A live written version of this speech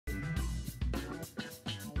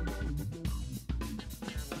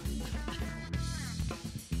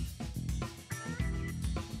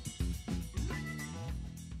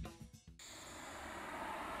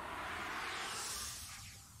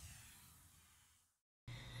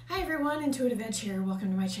everyone, Intuitive Edge here.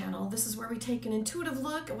 Welcome to my channel. This is where we take an intuitive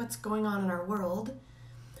look at what's going on in our world.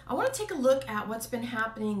 I want to take a look at what's been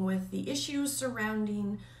happening with the issues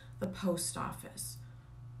surrounding the post office.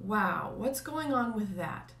 Wow, what's going on with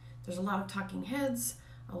that? There's a lot of talking heads,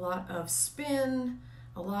 a lot of spin,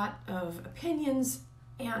 a lot of opinions,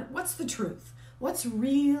 and what's the truth? What's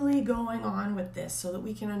really going on with this so that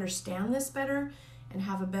we can understand this better and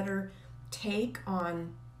have a better take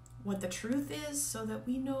on what the truth is so that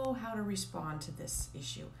we know how to respond to this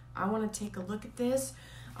issue. I want to take a look at this.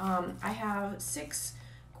 I have 6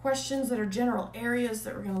 questions that are general areas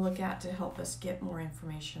that we're going to look at to help us get more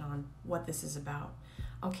information on what this is about.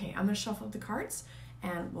 Okay, I'm going to shuffle the cards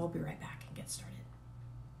and we'll be right back and get started.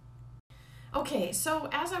 Okay, so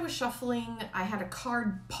as I was shuffling, I had a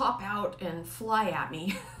card pop out and fly at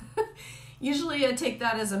me. Usually I take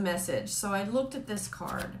that as a message. So I looked at this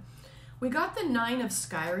card. We got the 9 of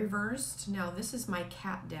Sky reversed. Now this is my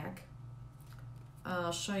cat deck.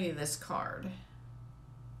 I'll show you this card.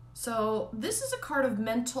 So this is a card of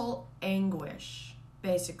mental anguish,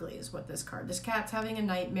 basically is what this card. This cat's having a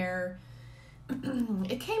nightmare.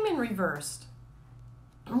 It came in reversed.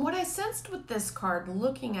 And what I sensed with this card,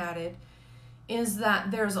 looking at it, is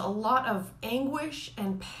that there's a lot of anguish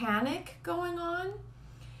and panic going on.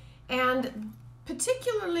 And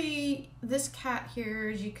particularly this cat here,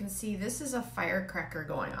 as you can see, this is a firecracker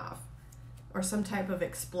going off or some type of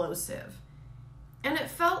explosive. And it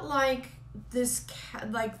felt like this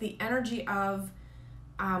cat, like the energy of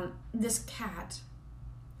this cat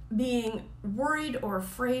being worried or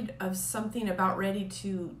afraid of something about ready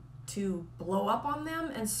to blow up on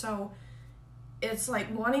them. And so it's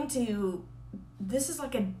like wanting to, this is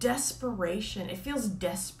like a desperation. It feels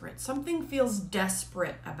desperate. Something feels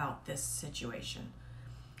desperate about this situation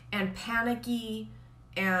and panicky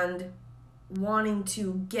and wanting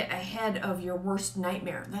to get ahead of your worst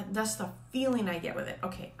nightmare. That's the feeling I get with it.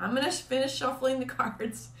 Okay, I'm going to finish shuffling the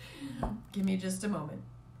cards. Give me just a moment.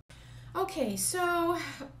 Okay, so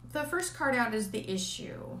the first card out is the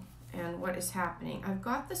issue and what is happening. I've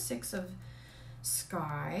got the 6 of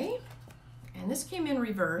Sky and this came in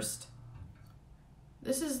reversed.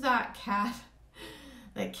 This is that cat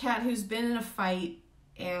who's been in a fight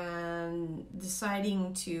and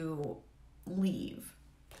deciding to leave.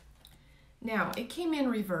 Now, it came in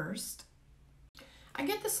reversed. I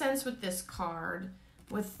get the sense with this card,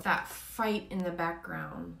 with that fight in the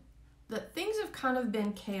background, that things have kind of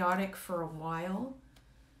been chaotic for a while.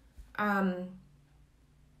 And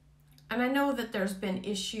I know that there's been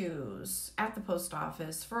issues at the post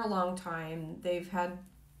office for a long time. They've had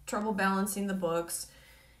trouble balancing the books,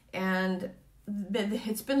 and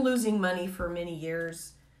it's been losing money for many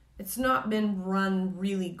years. It's not been run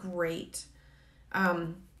really great.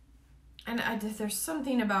 And there's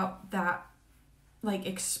something about that, like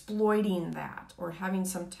exploiting that or having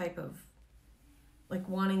some type of, like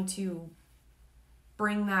wanting to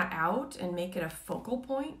bring that out and make it a focal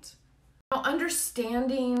point. Now,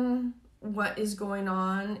 understanding what is going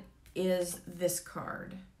on is this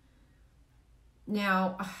card.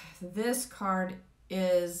 Now, this card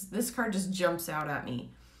just jumps out at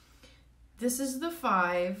me. This is the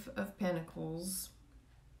 5 of Pentacles,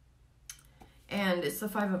 and it's the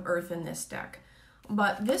 5 of Earth in this deck.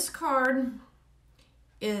 But this card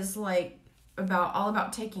is like all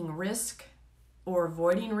about taking risk or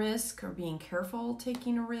avoiding risk or being careful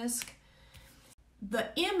taking a risk. The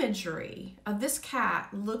imagery of this cat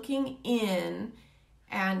looking in,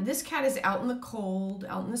 and this cat is out in the cold,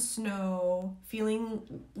 out in the snow,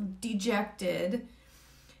 feeling dejected.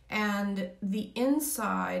 And the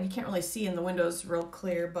inside, you can't really see in the windows real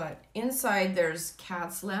clear, but inside there's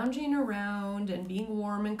cats lounging around and being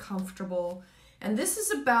warm and comfortable. And this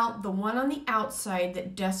is about the one on the outside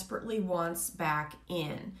that desperately wants back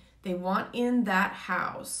in. They want in that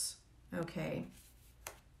house, okay?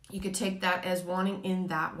 You could take that as wanting in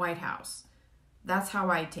that White House. That's how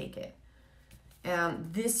I take it.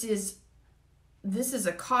 And this is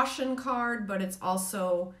a caution card, but it's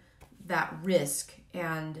also that risk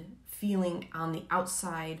and feeling on the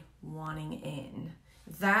outside wanting in.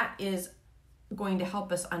 That is going to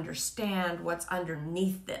help us understand what's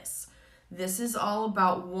underneath this. This is all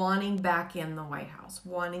about wanting back in the White House,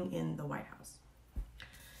 wanting in the White House.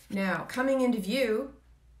 Now, coming into view,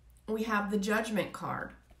 we have the Judgment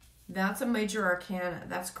card. That's a major arcana.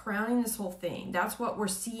 That's crowning this whole thing. That's what we're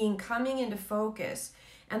seeing coming into focus.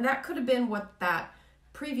 And that could have been what that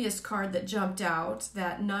previous card that jumped out,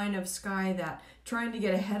 that 9 of Sky, that trying to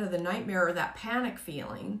get ahead of the nightmare or that panic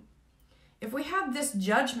feeling. If we have this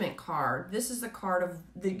Judgment card, this is the card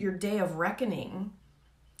of your day of reckoning.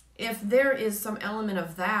 if there is some element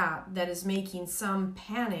of that is making some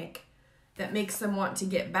panic that makes them want to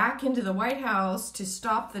get back into the White House to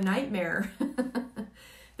stop the nightmare,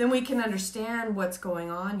 then we can understand what's going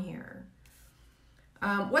on here.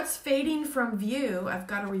 What's fading from view? I've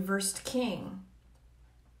got a reversed king.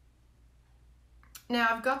 Now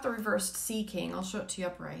I've got the reversed sea king. I'll show it to you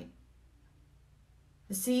upright.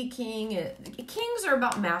 The sea king, kings are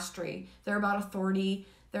about mastery. They're about authority.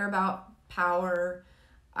 They're about power.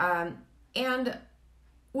 And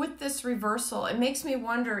with this reversal, it makes me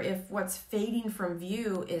wonder if what's fading from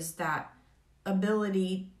view is that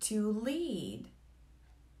ability to lead,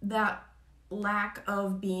 that lack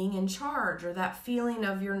of being in charge, or that feeling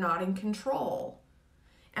of you're not in control.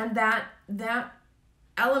 And that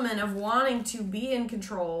element of wanting to be in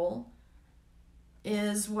control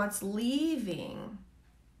is what's leaving.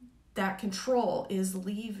 That control is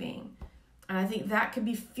leaving. And I think that could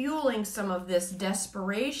be fueling some of this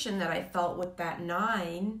desperation that I felt with that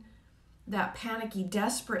 9, that panicky,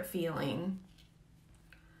 desperate feeling.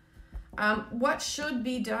 What should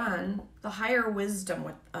be done? The higher wisdom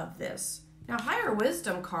of this. Now, higher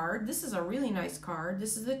wisdom card, this is a really nice card.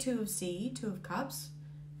 This is the 2 of C, 2 of Cups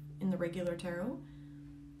in the regular tarot.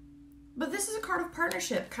 But this is a card of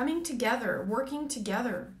partnership, coming together, working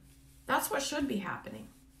together. That's what should be happening.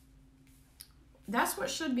 That's what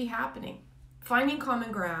should be happening. Finding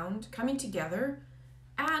common ground, coming together,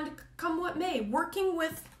 and come what may, working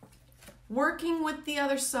with the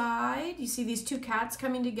other side. You see these 2 cats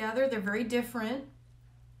coming together. They're very different,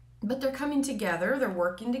 but they're coming together. They're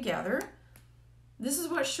working together. This is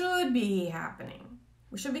what should be happening.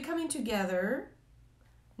 We should be coming together,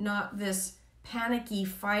 not this panicky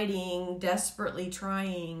fighting, desperately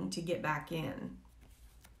trying to get back in.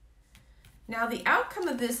 Now, the outcome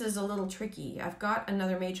of this is a little tricky. I've got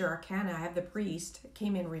another major arcana. I have the priest. It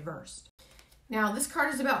came in reversed. Now, this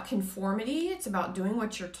card is about conformity. It's about doing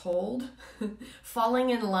what you're told,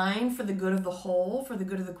 falling in line for the good of the whole, for the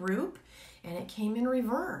good of the group. And it came in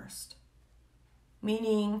reversed,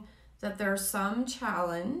 meaning that there's some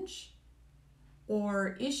challenge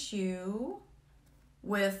or issue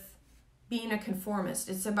with being a conformist.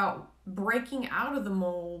 It's about breaking out of the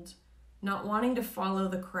mold, not wanting to follow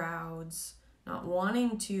the crowds, not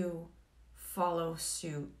wanting to follow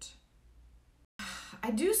suit. I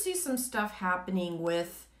do see some stuff happening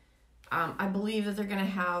with, I believe that they're going to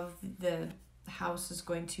have, the House is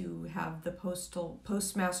going to have the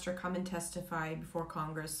postmaster come and testify before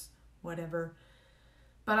Congress, whatever.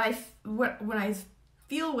 But when I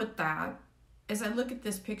feel with that, as I look at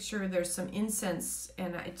this picture, there's some incense,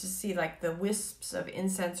 and I just see like the wisps of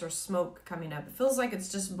incense or smoke coming up. It feels like it's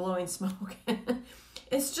just blowing smoke.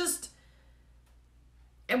 It's just,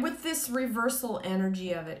 and with this reversal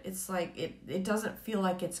energy of it, it's like it doesn't feel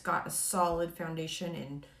like it's got a solid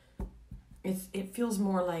foundation, and it feels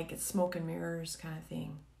more like it's smoke and mirrors kind of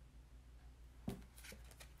thing.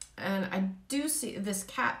 And I do see this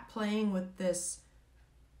cat playing with this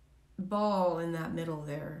ball in that middle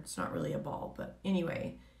there. It's not really a ball, but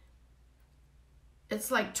anyway, it's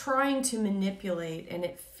like trying to manipulate, and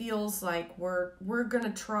it feels like we're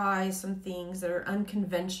gonna try some things that are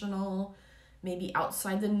unconventional, maybe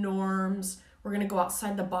outside the norms. We're gonna go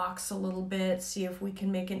outside the box a little bit, see if we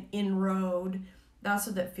can make an inroad. That's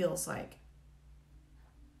what it feels like.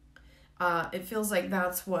 It feels like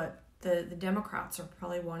that's what the Democrats are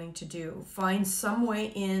probably wanting to do. Find some way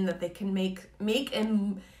in that they can make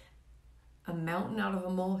a mountain out of a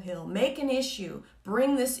molehill, make an issue,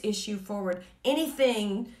 bring this issue forward,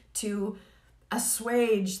 anything to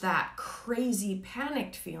assuage that crazy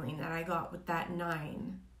panicked feeling that I got with that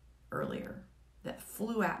 9 earlier that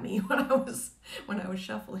flew at me when I was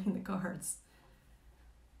shuffling the cards.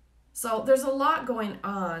 So there's a lot going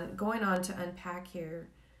on to unpack here,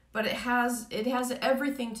 but it has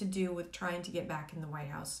everything to do with trying to get back in the White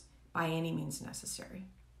House by any means necessary.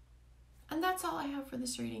 And that's all I have for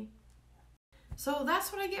this reading. So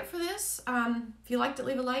that's what I get for this. If you liked it,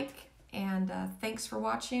 leave a like, and thanks for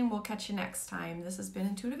watching. We'll catch you next time. This has been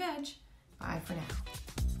Intuitive Edge. Bye for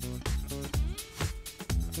now.